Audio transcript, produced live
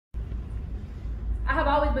I have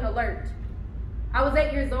always been alert. I was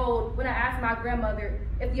 8 years old when I asked my grandmother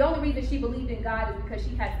if the only reason she believed in God is because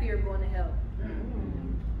she had fear of going to hell.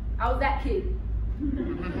 I was that kid.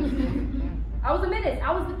 I was a menace.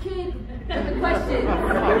 I was the kid with the questions.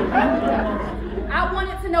 I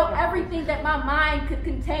wanted to know everything that my mind could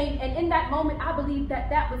contain, and in that moment, I believed that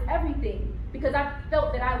that was everything because I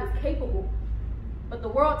felt that I was capable. But the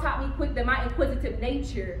world taught me quick that my inquisitive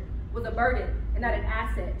nature was a burden and not an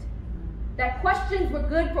asset. That questions were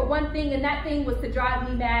good for one thing, and that thing was to drive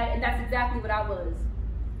me mad, and that's exactly what I was.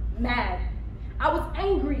 Mad. I was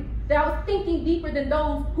angry that I was thinking deeper than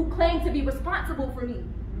those who claimed to be responsible for me.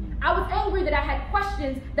 I was angry that I had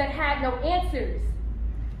questions that had no answers.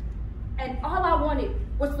 And all I wanted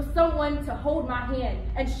was for someone to hold my hand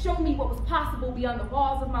and show me what was possible beyond the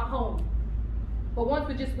walls of my home. But ones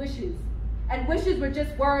were just wishes, and wishes were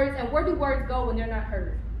just words, and where do words go when they're not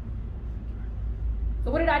heard? So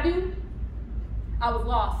what did I do? I was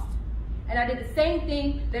lost. And I did the same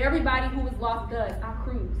thing that everybody who is lost does. I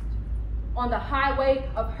cruised on the highway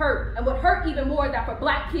of hurt. And what hurt even more is that for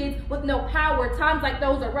black kids with no power, times like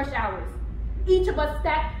those are rush hours. Each of us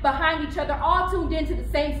stacked behind each other, all tuned into the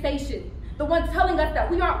same station. The one telling us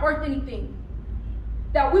that we aren't worth anything.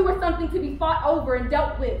 That we were something to be fought over and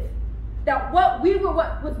dealt with. That we were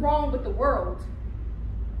what was wrong with the world.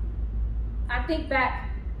 I think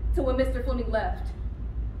back to when Mr. Fleming left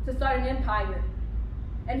to start an empire.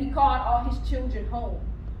 And he called all his children home.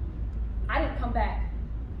 I didn't come back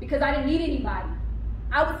because I didn't need anybody.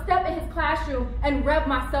 I would step in his classroom and rev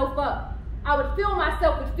myself up. I would fill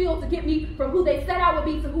myself with fuel to get me from who they said I would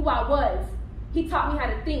be to who I was. He taught me how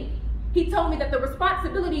to think. He told me that the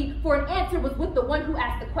responsibility for an answer was with the one who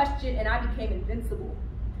asked the question, and I became invincible.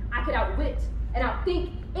 I could outwit and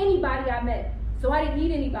outthink anybody I met, so I didn't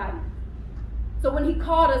need anybody. So when he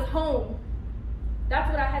called us home, that's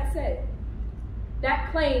what I had said.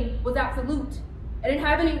 That claim was absolute. I didn't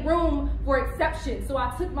have any room for exception, so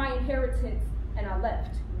I took my inheritance and I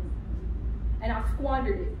left. And I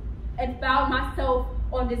squandered it and found myself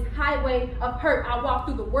on this highway of hurt. I walked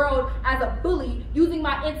through the world as a bully, using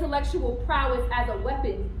my intellectual prowess as a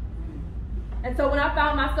weapon. And so when I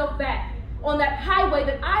found myself back on that highway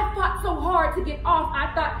that I fought so hard to get off,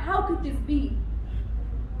 I thought, how could this be?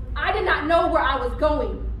 I did not know where I was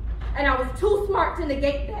going, and I was too smart to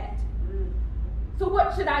negate that. So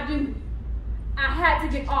what should I do? I had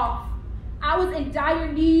to get off. I was in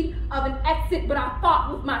dire need of an exit, but I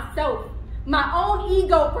fought with myself. My own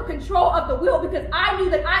ego for control of the wheel because I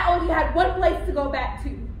knew that I only had one place to go back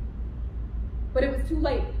to. But it was too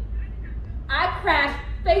late. I crashed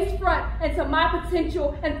face front into my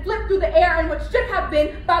potential and flipped through the air, and what should have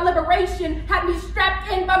been my liberation had me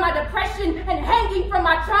strapped in by my depression and hanging from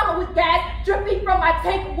my trauma with gas dripping from my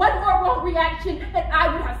tank. One more wrong reaction and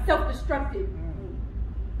I would have self-destructed.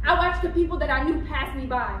 I watched the people that I knew pass me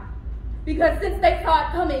by because since they saw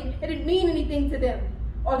it coming, it didn't mean anything to them,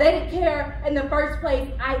 or they didn't care in the first place.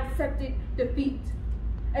 I accepted defeat.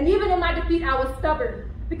 And even in my defeat, I was stubborn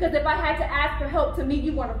because if I had to ask for help, to me,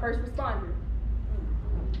 you weren't a first responder.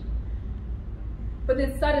 But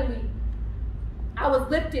then suddenly, I was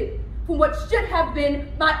lifted from what should have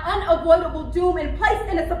been my unavoidable doom and placed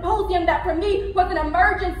in a symposium that for me was an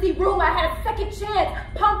emergency room. I had a second chance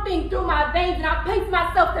pumping through my veins, and I paced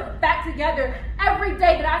myself back together. Every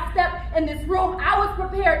day that I stepped in this room, I was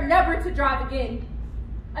prepared never to drive again.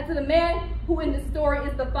 Until the man who in the story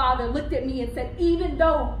is the father looked at me and said, even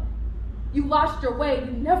though you lost your way,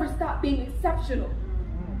 you never stopped being exceptional.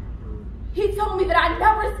 He told me that I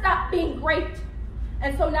never stopped being great.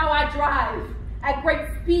 And so now I drive at great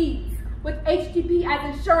speeds with HTP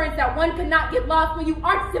as insurance that one cannot get lost when you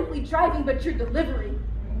aren't simply driving, but you're delivering.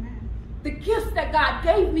 The gifts that God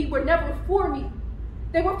gave me were never for me.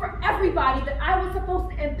 They were for everybody that I was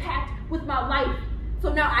supposed to impact with my life.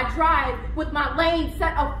 So now I drive with my lane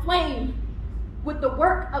set aflame with the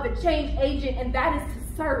work of a change agent, and that is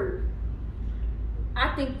to serve.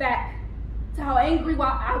 I think back to how angry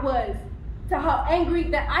I was, to how angry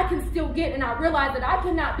that I can still get, and I realize that I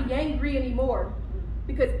cannot be angry anymore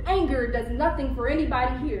because anger does nothing for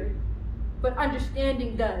anybody here, but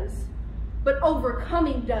understanding does, but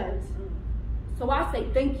overcoming does. So I say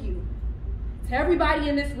thank you to everybody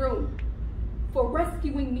in this room for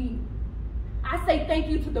rescuing me. I say thank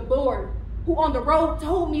you to the board who on the road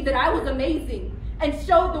told me that I was amazing and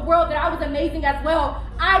showed the world that I was amazing as well.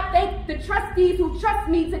 I thank the trustees who trust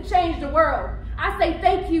me to change the world. I say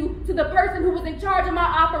thank you to the person who was in charge of my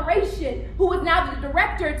operation, who is now the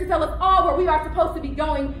director to tell us all where we are supposed to be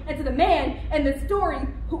going, and to the man in the story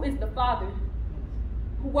who is the father,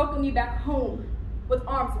 who welcomed me back home with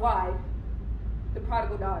arms wide, the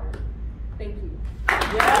prodigal daughter. Thank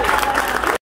you. Yes.